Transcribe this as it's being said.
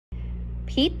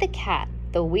Pete the Cat,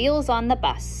 The Wheels on the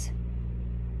Bus,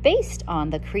 based on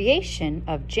the creation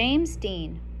of James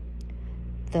Dean.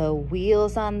 The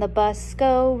wheels on the bus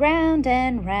go round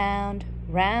and round,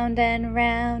 round and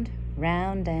round,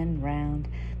 round and round.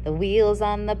 The wheels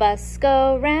on the bus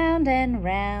go round and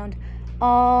round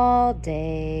all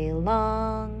day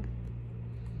long.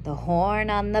 The horn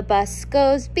on the bus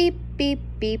goes beep, beep,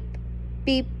 beep,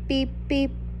 beep, beep,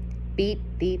 beep, beep,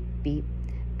 beep, beep.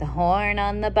 The horn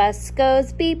on the bus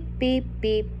goes beep, beep,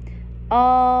 beep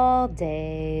all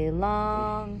day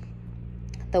long.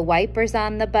 The wipers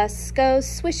on the bus go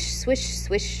swish, swish,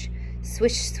 swish,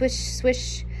 swish, swish,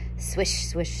 swish, swish,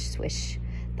 swish, swish.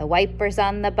 The wipers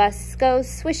on the bus go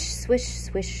swish, swish,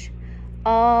 swish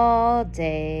all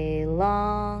day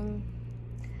long.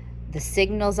 The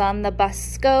signals on the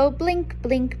bus go blink,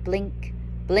 blink, blink,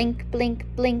 blink, blink,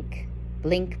 blink,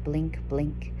 blink, blink,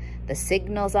 blink. The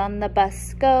signals on the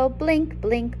bus go blink,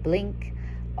 blink, blink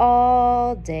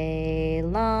all day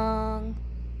long.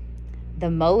 The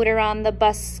motor on the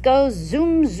bus goes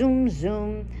zoom, zoom,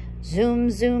 zoom, zoom,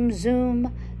 zoom,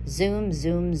 zoom, zoom,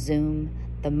 zoom, zoom.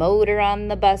 The motor on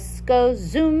the bus goes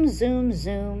zoom, zoom,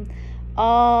 zoom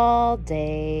all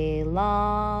day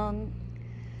long.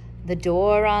 The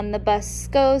door on the bus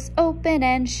goes open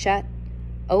and shut,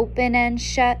 open and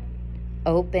shut,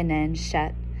 open and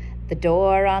shut. The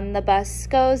door on the bus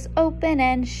goes open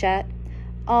and shut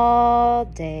all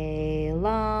day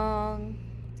long.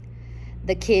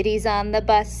 The kiddies on the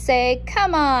bus say,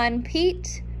 "Come on,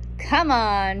 Pete, come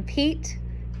on, Pete,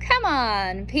 come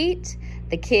on, Pete."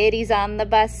 The kiddies on the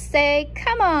bus say,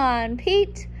 "Come on,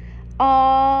 Pete,"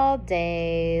 all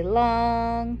day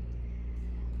long.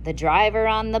 The driver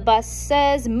on the bus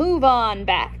says, "Move on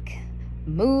back,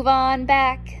 move on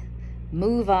back,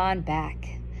 move on back."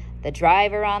 The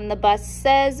driver on the bus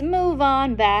says, "Move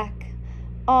on back,"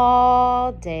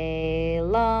 all day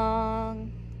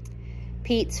long.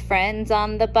 Pete's friends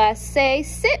on the bus say,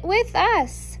 "Sit with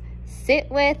us,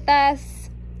 sit with us,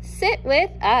 sit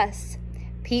with us."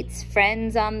 Pete's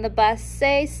friends on the bus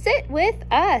say, "Sit with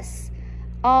us,"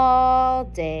 all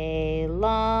day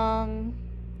long.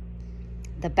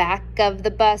 The back of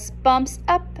the bus bumps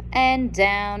up and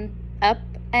down, up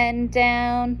and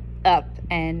down, up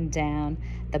and down.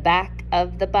 The back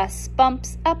of the bus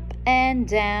bumps up and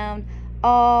down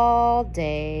all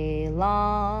day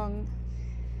long.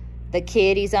 The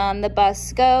kiddies on the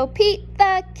bus go, "Pete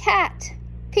the Cat,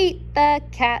 Pete the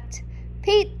Cat,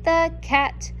 Pete the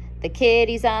Cat." The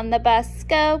kiddies on the bus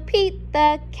go, "Pete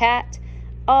the Cat,"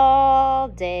 all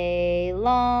day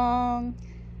long.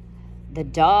 The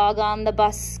dog on the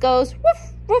bus goes,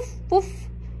 "Woof, woof, woof,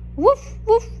 woof,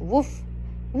 woof, woof,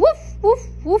 woof, woof,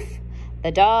 woof."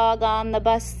 The dog on the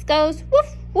bus goes,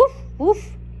 "Woof, woof,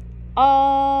 woof,"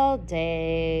 all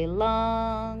day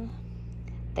long.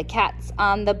 The cats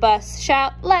on the bus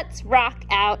shout, "Let's rock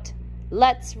out,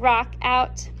 let's rock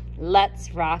out,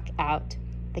 let's rock out."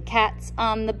 The cats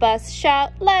on the bus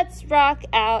shout, "Let's rock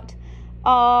out,"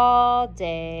 all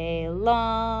day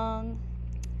long.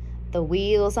 The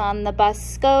wheels on the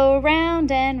bus go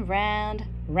round and round,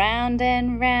 round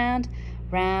and round,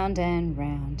 round and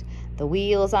round. The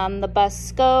wheels on the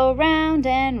bus go round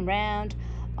and round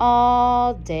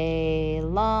all day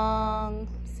long,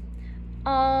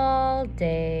 all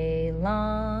day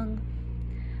long,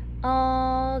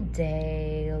 all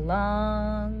day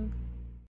long.